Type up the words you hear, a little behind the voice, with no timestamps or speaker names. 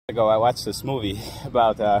Ago, I watched this movie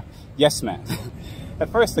about Yes Man. At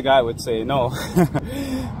first, the guy would say no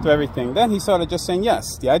to everything. Then he started just saying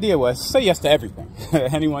yes. The idea was say yes to everything.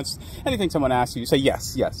 Anything someone asks you, you say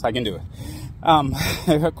yes, yes, I can do it.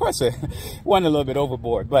 Of course, it went a little bit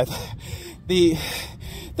overboard, but the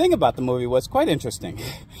thing about the movie was quite interesting.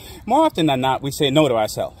 More often than not, we say no to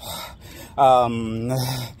ourselves.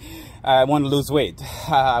 I want to lose weight.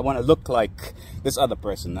 I want to look like this other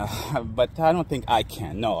person, but I don't think I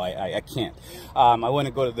can. No, I can't. I want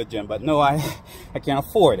to go to the gym, but no, I can't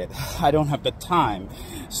afford it. I don't have the time.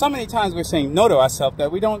 So many times we're saying no to ourselves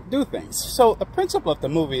that we don't do things. So the principle of the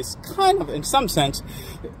movie is kind of, in some sense,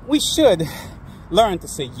 we should learn to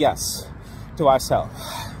say yes to ourselves.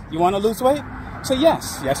 You want to lose weight? Say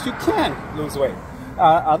yes. Yes, you can lose weight.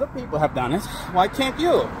 Other people have done it. Why can't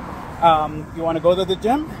you? You want to go to the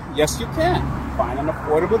gym? Yes, you can. Find an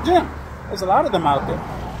affordable gym. There's a lot of them out there.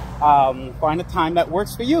 Find a time that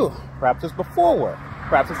works for you. Perhaps it's before work.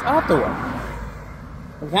 Perhaps it's after work.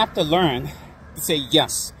 We have to learn to say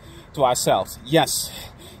yes to ourselves. Yes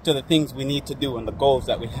to the things we need to do and the goals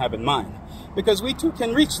that we have in mind. Because we too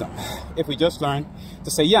can reach them if we just learn to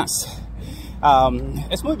say yes.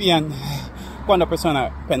 Es muy bien cuando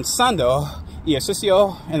persona pensando y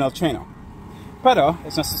ejercicio en el treno. Pero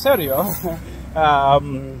es necesario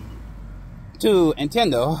tú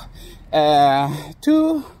entiendo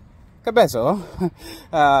tu cabeza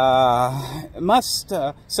must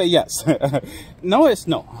say yes. No es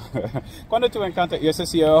no. Cuando tú encuentras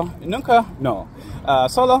ejercicio, nunca no.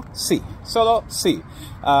 Solo sí. Solo sí.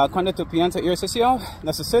 Cuando tú piensas ejercicio,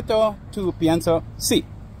 necesito tu pienso sí.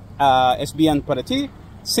 ¿Es bien para ti?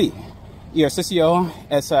 Sí. Ejercicio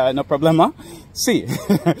es no problema. Sí,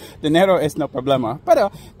 dinero es no problema. Pero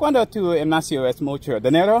cuando tu gimnasio es mucho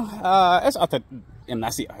dinero, es otro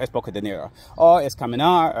gimnasio, es poco dinero. O es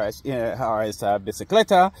caminar, o es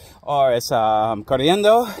bicicleta, o es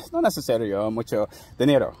corriendo. No necesario mucho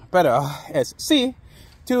dinero. Pero es sí,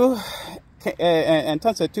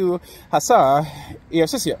 entonces tu hacer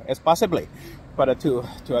ejercicio es posible para tu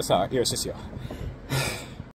hacer ejercicio.